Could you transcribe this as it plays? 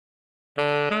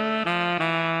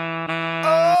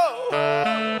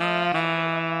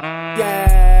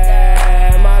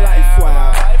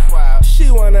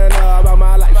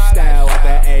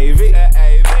AV.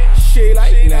 She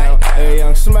like now, a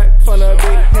young Smurf from the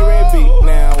beat, hear it beat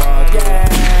now.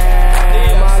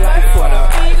 Yeah, my life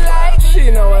wild. She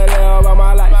know a little about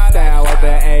my lifestyle with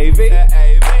the AV.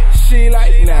 She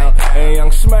like now, a young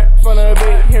Smurf from the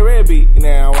beat, hear it beat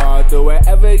now. All through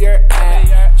wherever you're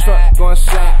at, truck gon'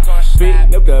 slap,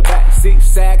 beating up the backseat,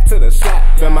 sag to the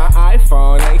slap. Then my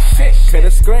iPhone ain't shit, cause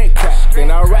the screen cracked.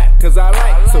 Then I rap cause I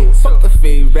like to, fuck the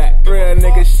feedback, real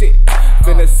nigga shit.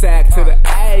 Then the sag to the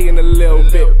A and a little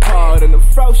bit part in the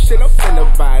fro shit. I'm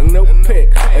finna buy a new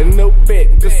pick, a new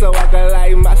bit, just so I can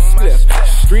light my spliff.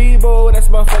 Street boy, that's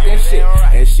my fucking shit.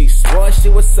 And she swore she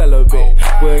was celibate.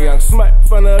 With a young Smurf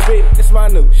from the beat, it's my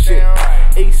new shit.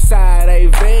 Eastside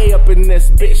AV up in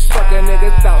this bitch. Fuck a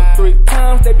nigga thought 3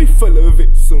 times, they be full of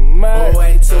it. So much. Oh,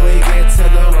 wait till we get to the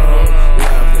room.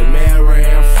 Love the mirror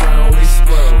in front, we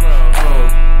screw.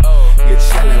 Oh, you're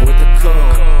chillin' with the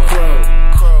cool crew.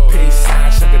 Peace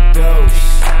sign, check a dose.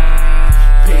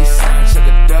 Peace sign, check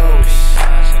a dose.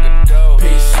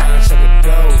 Peace sign, check a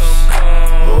dose.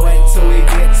 Oh, wait till we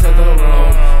get to the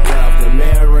room. Love the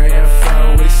mirror in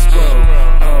front, we screw.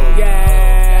 Oh,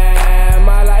 yeah,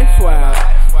 my life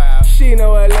wild. She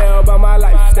know a little about my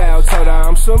lifestyle. Told her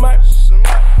I'm Smurf.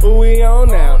 Who we on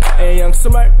now? A young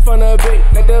Smurf from the beat,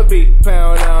 let the beat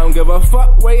pound. I don't give a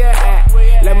fuck where you at.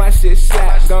 Let my shit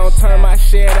slap. Don't turn my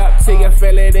shit up till you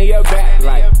feel it in your back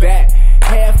like that.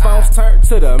 Headphones turned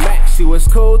to the max. She was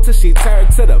cool till she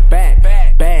turned to the back.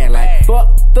 Bad like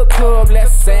fuck the club,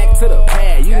 let's sag to the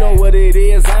pad. You know what it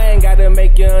is, I ain't gotta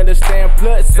make you understand.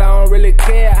 Plus, I don't really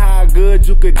care how good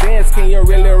you could dance. Can you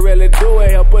really do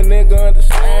it? Help a nigga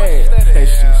understand. And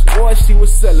she swore she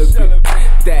was celibate.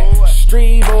 That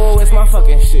street boy is my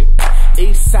fucking shit.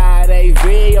 Eastside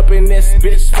AV up in this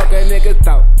bitch. Fuck a nigga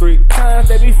thought 3 times,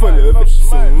 they be full of it.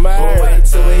 So wait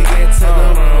till we get to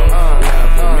the room.